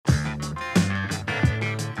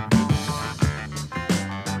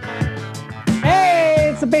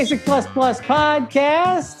Basic Plus Plus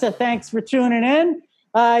podcast. Thanks for tuning in.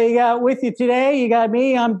 You got with you today, you got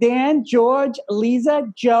me, I'm Dan, George,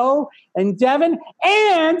 Lisa, Joe, and Devin.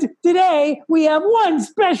 And today we have one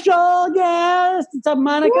special guest. It's a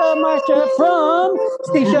Monica Marsha from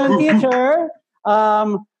Station Theater.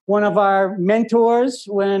 One of our mentors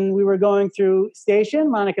when we were going through Station.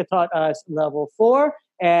 Monica taught us level 4,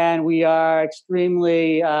 and we are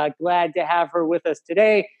extremely glad to have her with us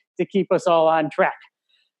today to keep us all on track.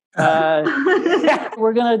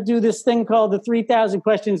 We're going to do this thing called the 3,000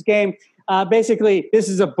 questions game. Basically, this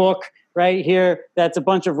is a book right here that's a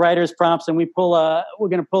bunch of writers' prompts, and we're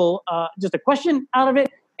going to pull just a question out of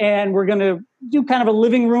it, and we're going to do kind of a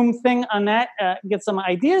living room thing on that, get some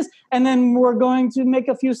ideas, and then we're going to make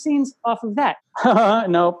a few scenes off of that.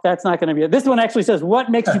 Nope, that's not going to be it. This one actually says,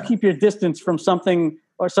 what makes you keep your distance from something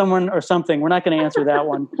or someone or something? We're not going to answer that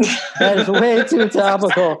one. That is way too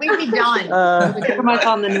topical. We'd be done. Too much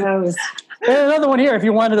on the nose. And another one here. If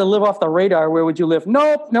you wanted to live off the radar, where would you live?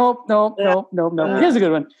 Nope. Here's a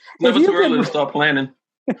good one. Never too early to start planning.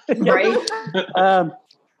 Right?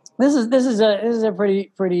 This is a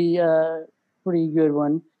pretty good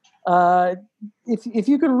one. If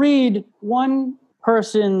you could read one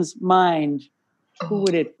person's mind, who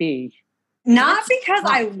would it be? Not because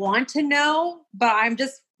I want to know, but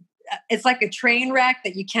it's like a train wreck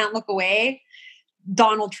that you can't look away.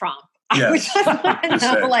 Donald Trump. Yes. I just want to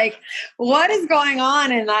know, like, what is going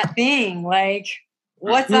on in that thing? Like,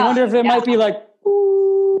 what's up? I wonder if it might be like,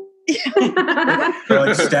 ooh. Or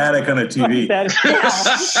like static on a TV.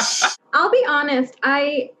 I'll be honest.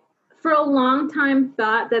 I, for a long time,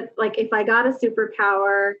 thought that, like, if I got a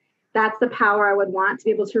superpower, that's the power I would want, to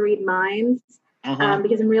be able to read minds.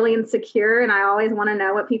 Because I'm really insecure and I always want to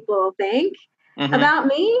know what people think about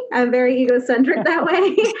me. I'm very egocentric that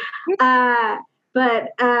way.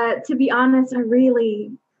 But to be honest,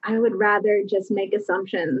 I would rather just make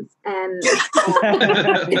assumptions and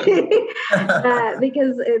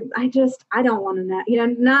because I don't want to know. You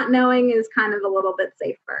know, not knowing is kind of a little bit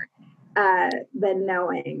safer than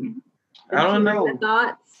knowing. I don't know. The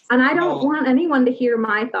thoughts. And I don't want anyone to hear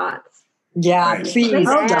my thoughts. Yeah, right. Please.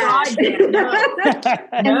 Oh, God. And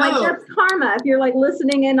like, that's karma. If you're like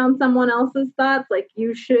listening in on someone else's thoughts, like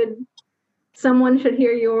someone should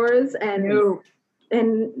hear yours and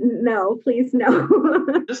no, please no.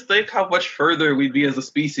 Just think how much further we'd be as a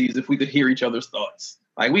species if we could hear each other's thoughts.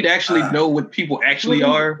 Like, we'd actually know what people actually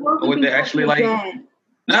are or what they're actually like.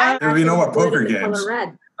 There be no more poker games.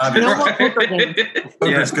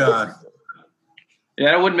 Poker's gone.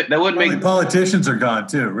 Yeah, that would make politicians are gone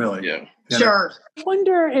too, really. Yeah. Sure. I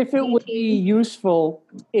wonder if it would be useful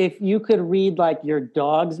if you could read like your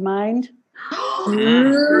dog's mind.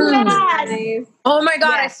 Yes. Oh my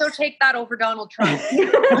God, yes. I so take that over Donald Trump.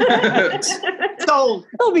 Sold.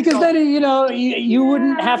 No, because then, you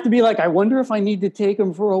wouldn't have to be like, I wonder if I need to take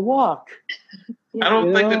him for a walk. I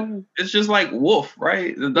don't think that it's just like Wolf,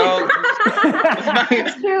 right? The dog.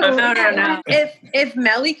 No. If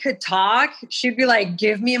Melly could talk, she'd be like,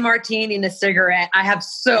 give me a martini and a cigarette. I have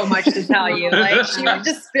so much to tell you. Like, she would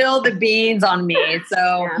just spill the beans on me.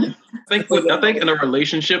 So I think in a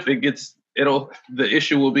relationship, the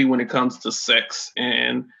issue will be when it comes to sex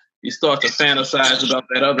and you start to fantasize about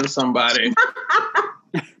that other somebody.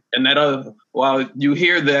 And while you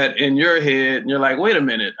hear that in your head, and you're like, wait a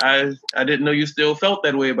minute, I didn't know you still felt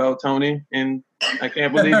that way about Tony. And I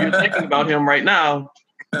can't believe you're thinking about him right now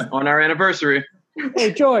on our anniversary.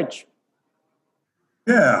 Hey, George.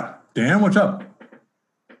 Yeah. Dan, what's up?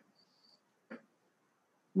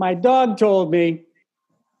 My dog told me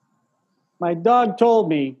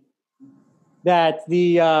that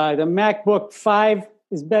the MacBook 5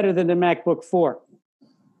 is better than the MacBook 4.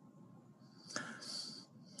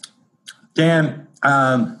 Dan,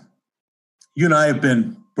 you and I have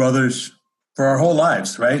been brothers for our whole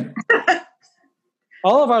lives, right?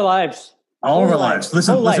 All of our lives. All of our lives.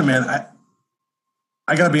 Listen, man,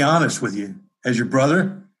 I got to be honest with you. As your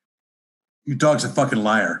brother, your dog's a fucking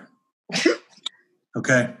liar.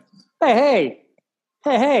 Okay? Hey.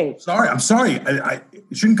 I'm sorry. It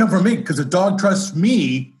shouldn't come from me because a dog trusts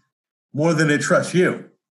me more than it trusts you.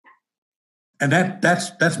 And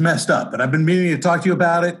that's messed up. And I've been meaning to talk to you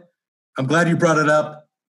about it. I'm glad you brought it up.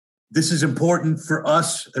 This is important for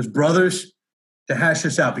us as brothers to hash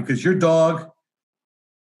this out because your dog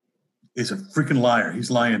is a freaking liar.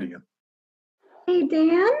 He's lying to you. Hey,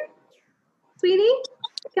 Dan, sweetie,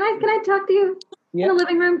 can I talk to you in the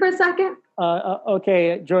living room for a second?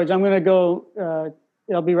 Okay, George, I'm going to go.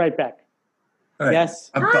 I'll be right back. All right.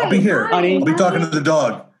 Yes. I'll be here. Honey. I'll be talking to the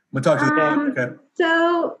dog. I'm going to talk to the dog. Okay.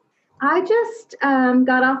 So I just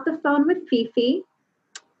got off the phone with Fifi.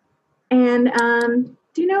 And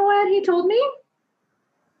do you know what he told me?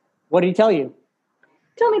 What did he tell you?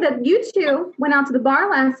 He told me that you two went out to the bar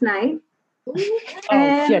last night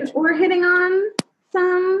and were hitting on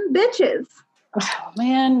some bitches. Oh,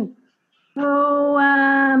 man. So,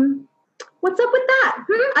 what's up with that?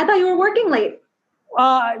 I thought you were working late.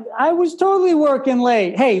 I was totally working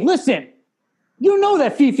late. Hey, listen, you know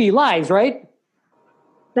that Fifi lies, right?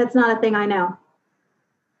 That's not a thing I know.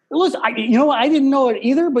 Listen, I didn't know it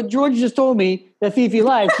either, but George just told me that Fifi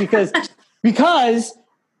lies because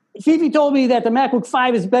Fifi told me that the MacBook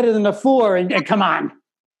 5 is better than the 4, and come on.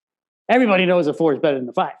 Everybody knows the 4 is better than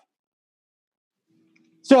the 5.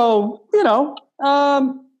 So,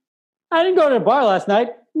 I didn't go to the bar last night.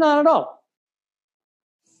 Not at all.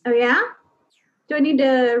 Oh, yeah? Do I need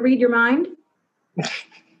to read your mind?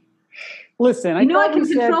 Listen, I can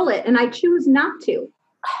control it, and I choose not to.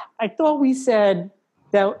 I thought we said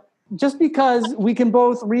that just because we can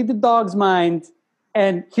both read the dog's mind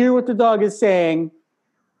and hear what the dog is saying,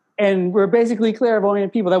 and we're basically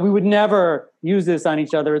clairvoyant people, that we would never use this on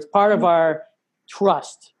each other. It's part of our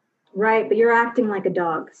trust. Right, but you're acting like a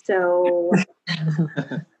dog, so...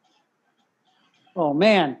 Oh,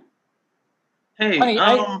 man. Hey, honey,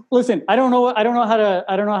 listen, I don't know how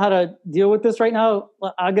to deal with this right now.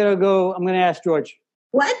 I gotta go. I'm gonna ask George.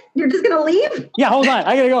 What? You're just gonna leave? Yeah, hold on.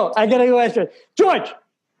 I gotta go ask George. George.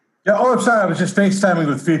 Yeah. Oh, I'm sorry. I was just FaceTiming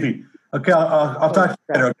with Fifi. Okay, I'll talk to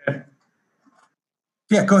you later. Okay.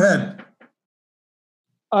 Yeah, go ahead.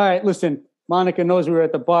 All right. Listen, Monica knows we were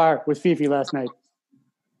at the bar with Fifi last night.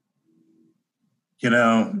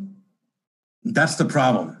 That's the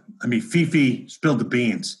problem. I mean, Fifi spilled the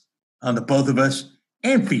beans on the both of us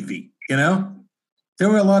and Fifi. There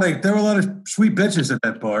were a lot of sweet bitches at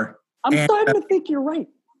that bar. I'm starting to think you're right.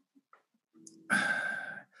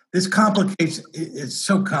 This complicates. It's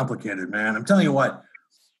so complicated, man. I'm telling you what.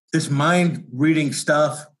 This mind reading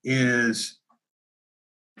stuff is.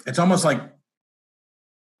 It's almost like.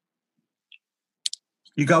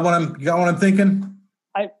 You got what I'm thinking?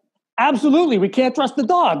 Absolutely. We can't trust the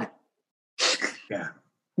dog. Yeah.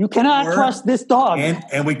 You cannot trust this dog.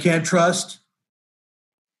 And we can't trust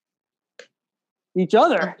each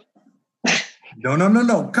other.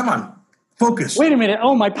 No. Come on. Focus. Wait a minute.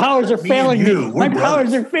 Oh, my powers are failing me. My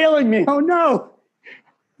powers are failing me. Oh, no.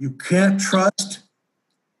 You can't trust.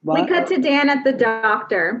 We cut to Dan at the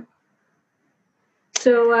doctor.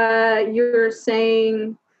 So you're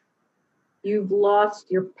saying you've lost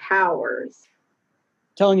your powers.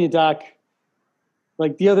 Telling you, Doc.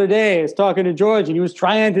 Like the other day, I was talking to George, and he was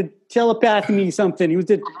trying to telepath me something. He was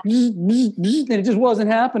just, and it just wasn't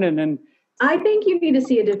happening. And I think you need to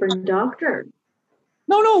see a different doctor.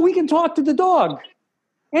 No, we can talk to the dog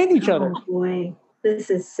and each other. Oh, boy. This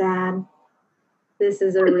is sad. This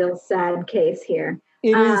is a real sad case here.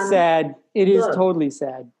 It is sad. It is totally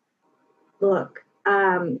sad. Look,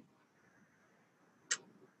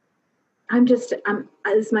 this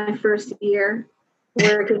is my first year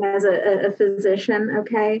working as a physician,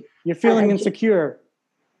 okay? You're feeling insecure.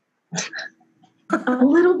 A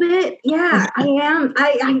little bit, yeah, I am.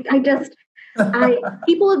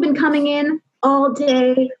 People have been coming in all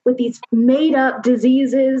day with these made up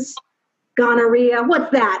diseases, gonorrhea.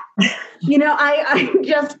 What's that?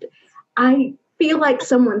 I feel like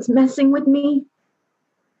someone's messing with me,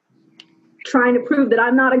 trying to prove that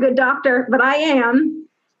I'm not a good doctor, but I am.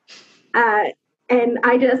 And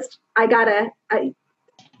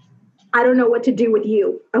I don't know what to do with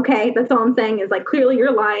you. Okay. That's all I'm saying is like, clearly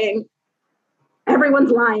you're lying.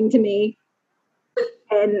 Everyone's lying to me.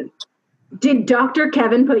 And did Dr.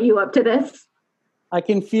 Kevin put you up to this? I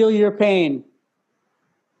can feel your pain.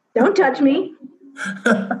 Don't touch me.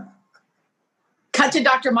 Cut to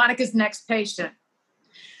Dr. Monica's next patient.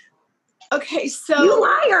 Okay, so... You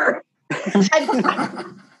liar!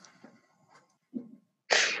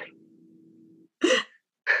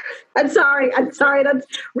 I'm sorry. That's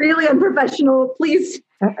really unprofessional. Please,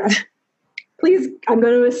 I'm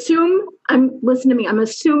going to assume, listen to me. I'm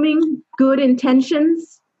assuming good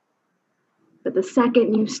intentions, but the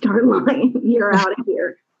second you start lying, you're out of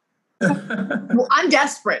here. Well, I'm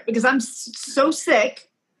desperate because I'm so sick,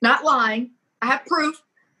 not lying. I have proof.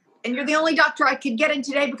 And you're the only doctor I could get in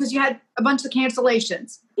today because you had a bunch of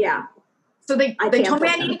cancellations. Yeah. So they told me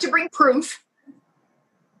I needed to bring proof.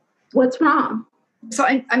 What's wrong? So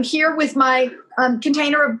I'm here with my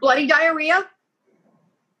container of bloody diarrhea.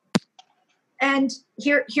 And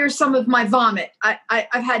here's some of my vomit.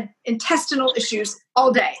 I've had intestinal issues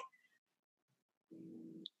all day.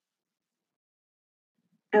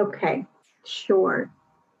 Okay, sure.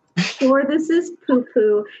 Sure, this is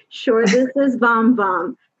poo-poo. Sure, this is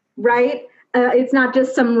vom-vom, right? It's not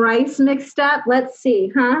just some rice mixed up. Let's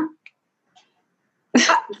see, huh?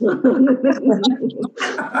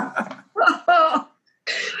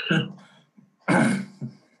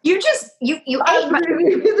 You ate my...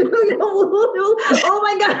 Oh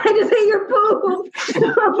my God, I just ate your poop.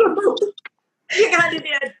 You got it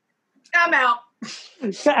in. I'm out.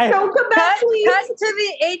 Don't come back, please. Cut to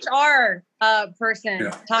the HR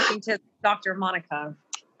person talking to Dr. Monica.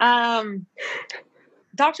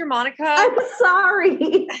 Dr. Monica. I'm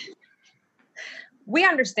sorry. We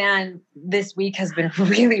understand this week has been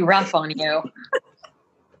really rough on you.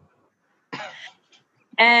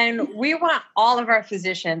 And we want all of our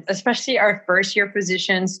physicians, especially our first-year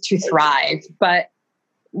physicians, to thrive. But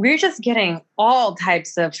we're just getting all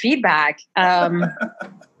types of feedback.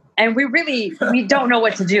 And we don't know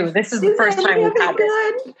what to do. This is the first time we've had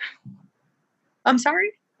this. I'm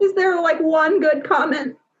sorry? Is there like one good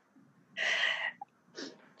comment?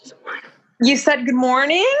 You said good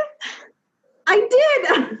morning? I did.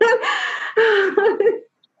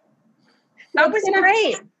 That was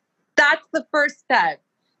great. That's the first step.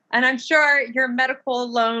 And I'm sure your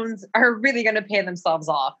medical loans are really going to pay themselves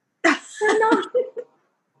off.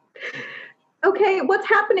 Okay, what's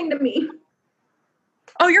happening to me?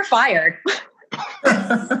 Oh, you're fired.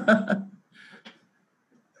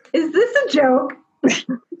 Is this a joke?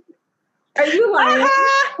 Are you lying?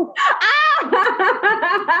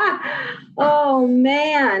 Oh,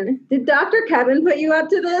 man. Did Dr. Kevin put you up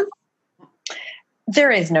to this?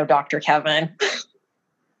 There is no Dr. Kevin.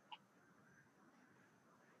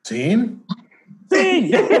 Scene?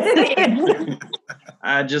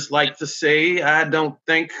 I just like to say I don't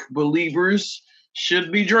think believers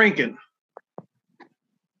should be drinking.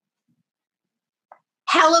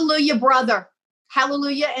 Hallelujah, brother.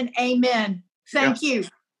 Hallelujah and amen. Thank you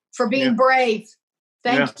for being brave.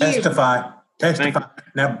 Thank you. Testify.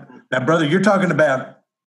 Now, brother, you're talking about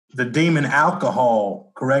the demon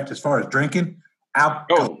alcohol, correct? As far as drinking?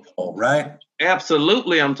 Alcohol, right?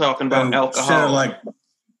 Absolutely, I'm talking about alcohol. So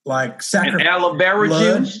like sacrificial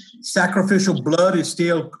blood, sacrificial blood is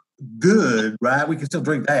still good, right? We can still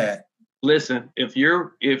drink that. Listen, if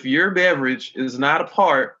your beverage is not a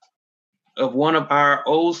part of one of our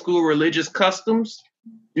old school religious customs,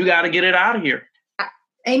 you got to get it out of here.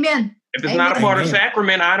 Amen. If it's not a part of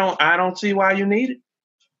sacrament, I don't see why you need it.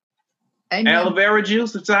 Amen. Aloe vera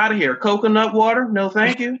juice, it's out of here. Coconut water, no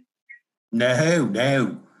thank you.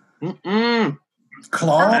 No. Mm-mm.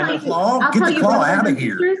 Claw, get the claw out of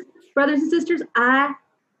here. Brothers and sisters, I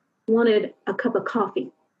wanted a cup of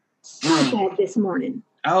coffee so bad this morning.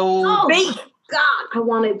 Oh God, I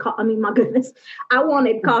wanted my goodness. I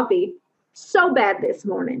wanted coffee so bad this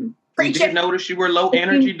morning. You did notice you were low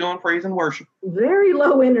energy doing praise and worship. Very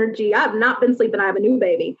low energy. I've not been sleeping. I have a new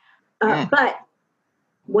baby. But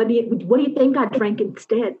what do you think I drank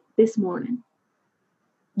instead this morning?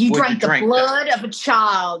 You drank the blood of a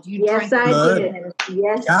child. Yes, I did.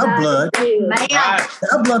 Yes, child blood. Man.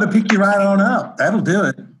 Child blood will pick you right on up. That'll do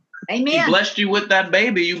it. Amen. He blessed you with that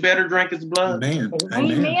baby. You better drink his blood. Amen.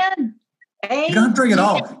 Amen. You don't have to drink it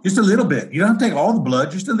all. Just a little bit. You don't have to take all the blood.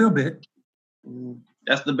 Just a little bit.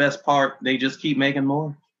 That's the best part. They just keep making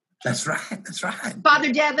more. That's right. Father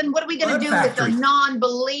Devan, what are we going to do with the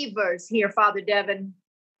non-believers here, Father Devan?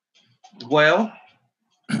 Well,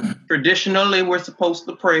 traditionally, we're supposed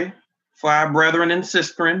to pray for our brethren and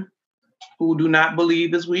sistren who do not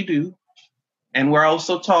believe as we do. And we're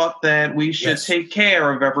also taught that we should take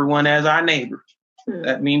care of everyone as our neighbor.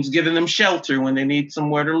 That means giving them shelter when they need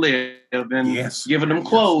somewhere to live, and giving them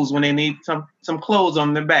clothes when they need some clothes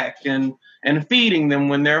on their back, and feeding them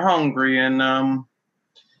when they're hungry. And,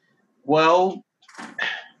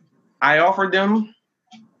 I offered them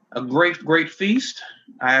a great feast.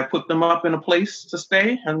 I put them up in a place to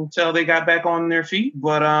stay until they got back on their feet,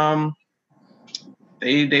 but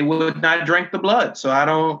they would not drink the blood. So I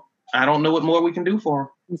don't know what more we can do for them.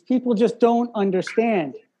 These people just don't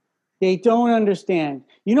understand. They don't understand.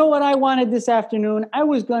 You know what I wanted this afternoon? I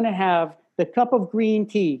was going to have the cup of green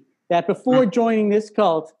tea that before joining this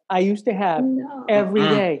cult, I used to have every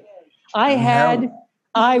day.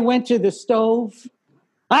 I went to the stove.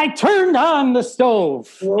 I turned on the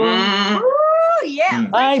stove.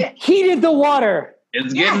 I heated the water.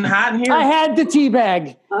 It's getting hot in here. I had the tea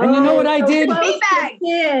bag. And you know what I did? Tea bag.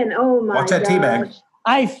 Oh my! What's that tea bag?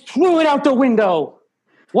 I threw it out the window.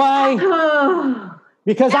 Why?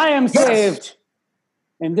 Because I am saved.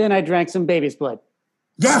 And then I drank some baby's blood.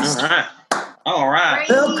 Yes. All right.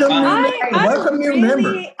 Welcome your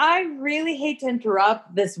members. I really hate to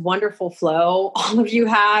interrupt this wonderful flow all of you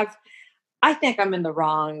have. I think I'm in the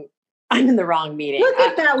wrong. I'm in the wrong meeting. Look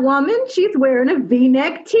at that woman. She's wearing a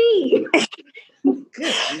V-neck tee. I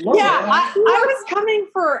was coming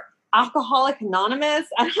for Alcoholic Anonymous.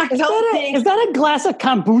 Is that a glass of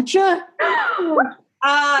kombucha?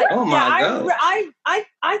 Oh my God.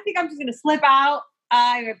 I think I'm just going to slip out.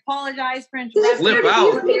 I apologize for interrupting. Slip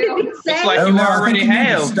out. It's like you already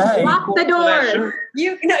have. Lock the door.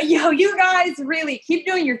 You guys really keep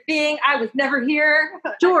doing your thing. I was never here.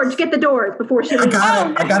 George, get the doors before she leaves.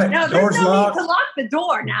 I got it. No, Doors there's no locked. need to lock the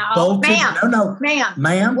door now. Bolted. No.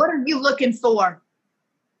 Ma'am. What are you looking for?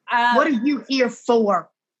 What are you here for?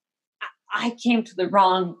 I came to the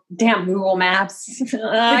wrong damn Google Maps.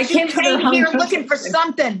 I came here looking for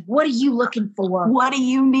something. What are you looking for? What do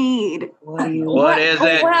you need? What is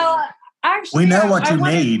it? Well, actually, We know what you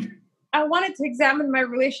need. I wanted to examine my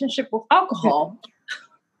relationship with alcohol.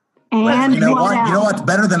 And you know what? You know what's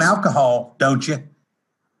better than alcohol, don't you?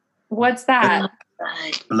 What's that?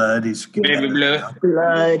 Blood is good. Baby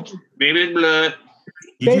blood. Baby blood.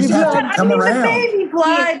 You just have to come around. Baby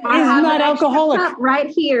blood I is have not an extra alcoholic. cup right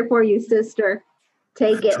here for you, sister.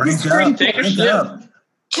 Take it. Drink up.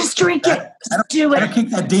 Just drink it. Do it. Kick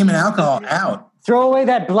that demon alcohol out. Throw away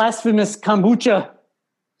that blasphemous kombucha.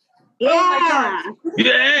 Yeah.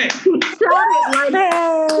 Yeah.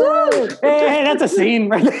 Hey, that's a scene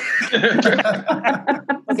right there.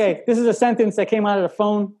 Okay, this is a sentence that came out of the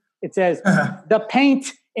phone. It says, "The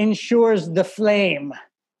paint ensures the flame."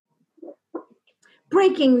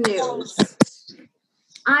 Breaking news.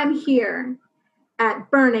 I'm here at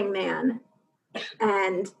Burning Man,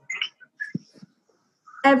 and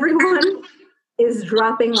everyone is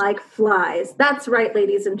dropping like flies. That's right,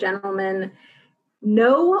 ladies and gentlemen.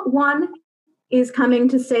 No one is coming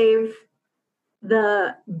to save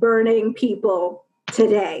the burning people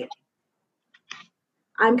today.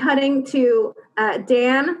 I'm cutting to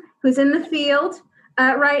Dan, who's in the field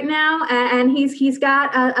right now, and he's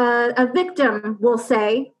got a victim, we'll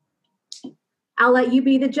say. I'll let you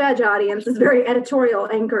be the judge, audience. It's very editorial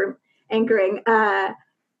anchoring.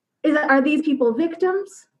 Are these people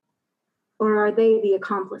victims, or are they the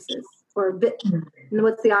accomplices? Or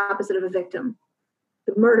what's the opposite of a victim?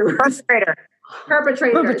 The murderer.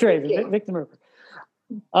 Perpetrator. Victim.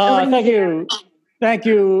 Thank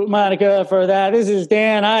you, Monica, for that. This is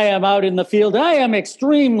Dan. I am out in the field. I am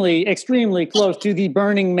extremely, extremely close to the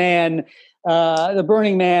Burning Man. And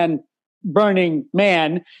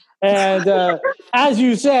as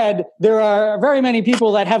you said, there are very many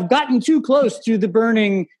people that have gotten too close to the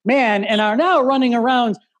Burning Man and are now running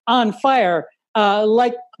around on fire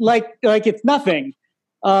like it's nothing.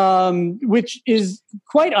 Which is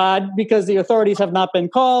quite odd because the authorities have not been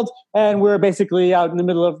called and we're basically out in the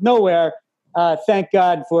middle of nowhere. Thank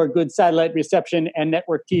God for good satellite reception and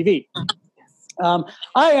network TV. I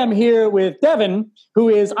am here with Devin, who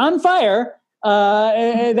is on fire.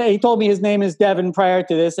 He told me his name is Devin prior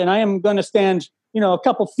to this, and I am going to stand, a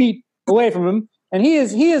couple feet away from him. And he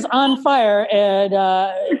is on fire. And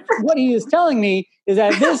what he is telling me is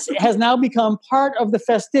that this has now become part of the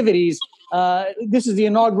festivities. This is the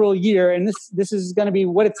inaugural year, and this is going to be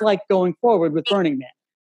what it's like going forward with Burning Man.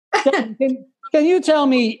 Can you tell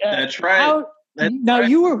me? That's right.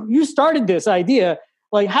 You started this idea.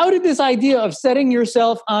 Like, how did this idea of setting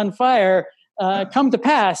yourself on fire come to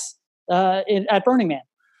pass at Burning Man?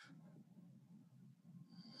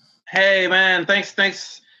 Hey, man,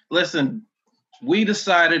 thanks. Listen, we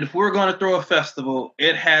decided if we're going to throw a festival,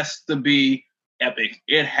 it has to be epic.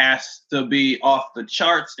 It has to be off the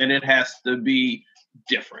charts, and it has to be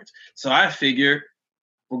different. So I figured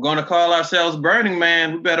we're going to call ourselves Burning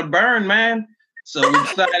Man. We better burn, man. So we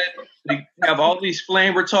decided to have all these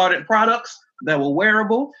flame retardant products that were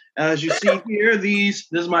wearable. As you see here, this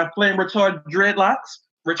is my flame retardant dreadlocks.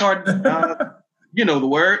 You know the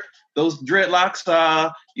word. Those dreadlocks,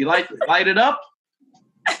 you light it up.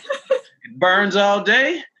 It burns all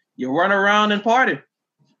day. You run around and party.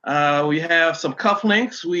 We have some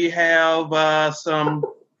cufflinks. We have some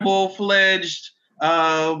full-fledged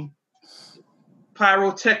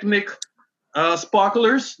pyrotechnic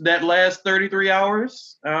sparklers that last 33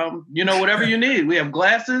 hours. Whatever you need. We have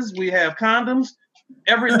glasses. We have condoms.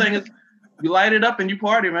 Everything is. You light it up and you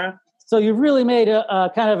party, man. So you've really made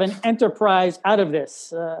a kind of an enterprise out of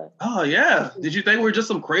this. Oh yeah! Did you think we were just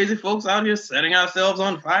some crazy folks out here setting ourselves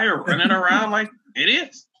on fire, running around like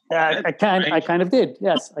idiots? I kind of did.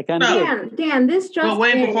 Yes, I kind of did. Dan, this just we'll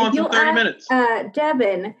wait for 30 minutes.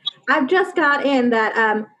 Devin, I've just got in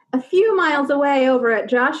that a few miles away over at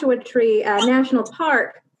Joshua Tree National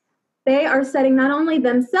Park, they are setting not only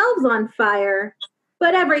themselves on fire,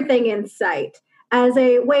 but everything in sight as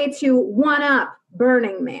a way to one-up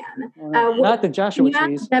Burning Man. Not the Joshua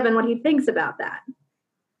trees. Devin, what he thinks about that.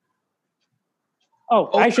 Oh,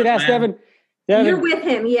 I should ask Devin. You're with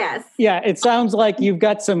him, yes. Yeah, it sounds like you've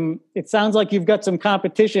got some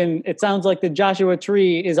competition. It sounds like the Joshua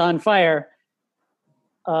tree is on fire.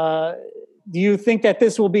 Do you think that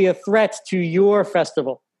this will be a threat to your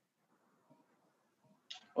festival?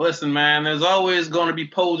 Listen, man, there's always going to be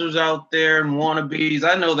posers out there and wannabes.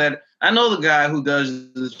 I know the guy who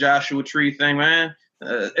does this Joshua tree thing, man.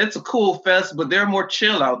 It's a cool fest, but they're more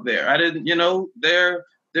chill out there.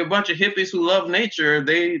 They're a bunch of hippies who love nature.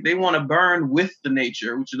 They want to burn with the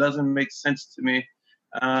nature, which doesn't make sense to me.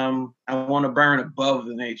 I want to burn above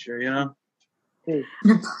the nature, you know?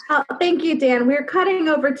 Thank you, Dan. We're cutting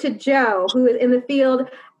over to Joe, who is in the field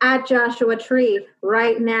at Joshua Tree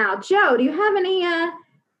right now. Joe, do you have any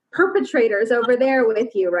perpetrators over there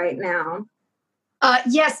with you right now?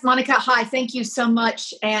 Yes, Monica. Hi. Thank you so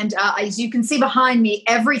much. And as you can see behind me,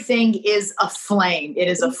 everything is aflame. It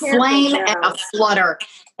is a flame and a flutter.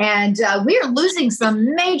 And we are losing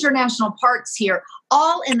some major national parks here,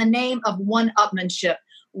 all in the name of one-upmanship.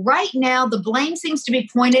 Right now, the blame seems to be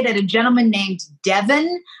pointed at a gentleman named Devan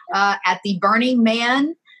at the Burning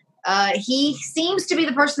Man. He seems to be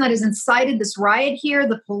the person that has incited this riot here.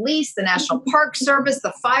 The police, the National Park Service,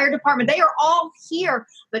 the fire department, they are all here,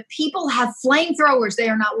 but people have flamethrowers. They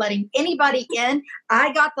are not letting anybody in.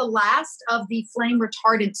 I got the last of the flame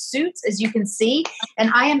retardant suits, as you can see, and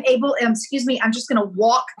I am able, I'm just going to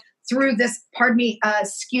walk through this,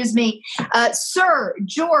 Sir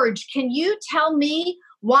George, can you tell me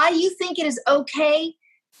why you think it is okay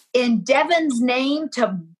in Devan's name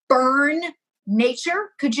to burn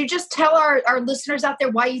nature? Could you just tell our listeners out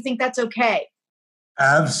there why you think that's okay?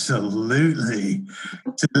 Absolutely.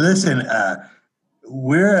 So listen,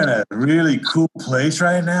 we're in a really cool place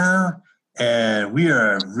right now, and we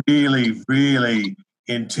are really, really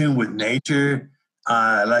in tune with nature,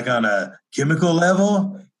 like on a chemical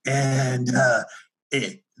level. And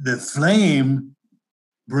the flame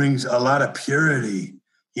brings a lot of purity.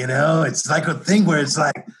 You know, it's like a thing where it's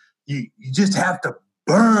like you just have to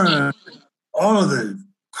burn all of the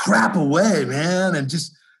crap away, man, and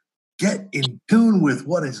just get in tune with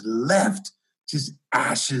what is left, just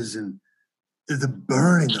ashes and the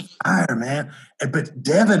burning, the fire, man. But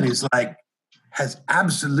Devin has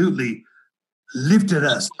absolutely lifted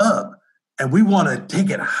us up, and we want to take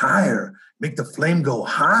it higher, make the flame go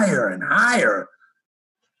higher and higher.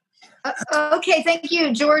 Okay, thank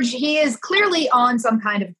you, George. He is clearly on some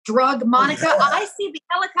kind of drug. Monica, I see the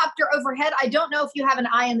helicopter overhead. I don't know if you have an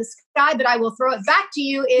eye in the sky, but I will throw it back to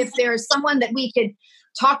you if there's someone that we could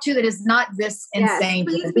talk to that is not this insane.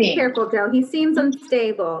 Please be careful, Joe. He seems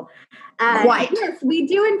unstable. Right. Yes, we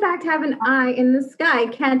do, in fact, have an eye in the sky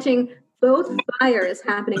catching both fires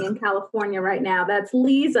happening in California right now. That's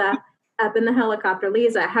Lisa up in the helicopter.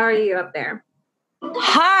 Lisa, how are you up there?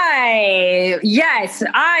 Hi. Yes,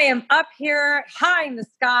 I am up here high in the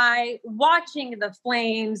sky watching the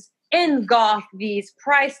flames engulf these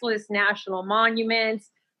priceless national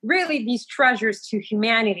monuments, really these treasures to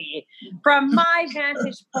humanity. From my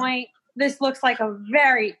vantage point, this looks like a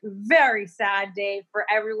very, very sad day for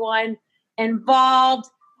everyone involved.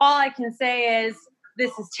 All I can say is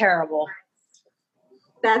this is terrible.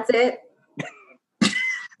 That's it.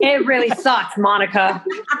 It really sucks, Monica.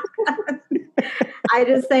 I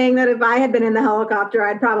just saying that if I had been in the helicopter,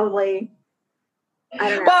 I'd probably, I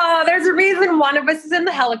don't know. Well, there's a reason one of us is in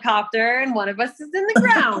the helicopter and one of us is in the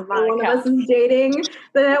ground, Monica. One of us is dating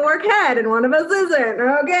the network head and one of us isn't.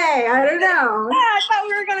 Okay, I don't know. Yeah, I thought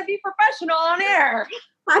we were going to be professional on air.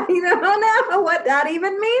 I don't know what that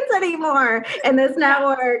even means anymore in this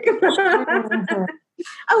network.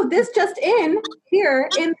 Oh, this just in here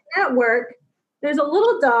in the network. There's a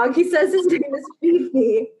little dog. He says his name is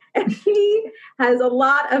Fifi, and he has a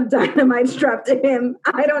lot of dynamite strapped to him.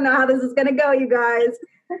 I don't know how this is going to go, you guys.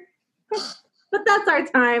 But that's our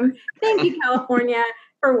time. Thank you, California,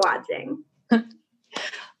 for watching.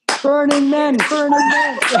 Burning Men.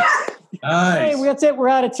 Nice. Hey, that's it. We're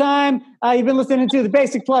out of time. You've been listening to the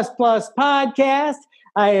Basic Plus Plus podcast.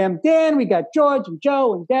 I am Dan. We got George and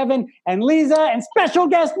Joe and Devin and Lisa and special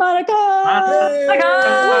guest Monica. Monica.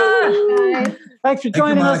 Thanks for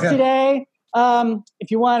joining us today.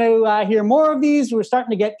 If you want to hear more of these, we're starting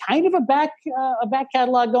to get kind of a back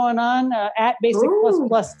catalog going on at Basic Plus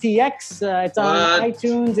Plus TX. It's on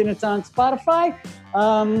iTunes and it's on Spotify.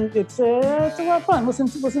 It's a lot of fun. Listen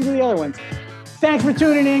to the other ones. Thanks for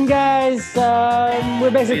tuning in, guys.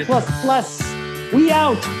 We're Basic Plus Plus. We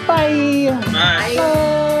out. Bye. Bye.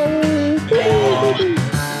 Bye.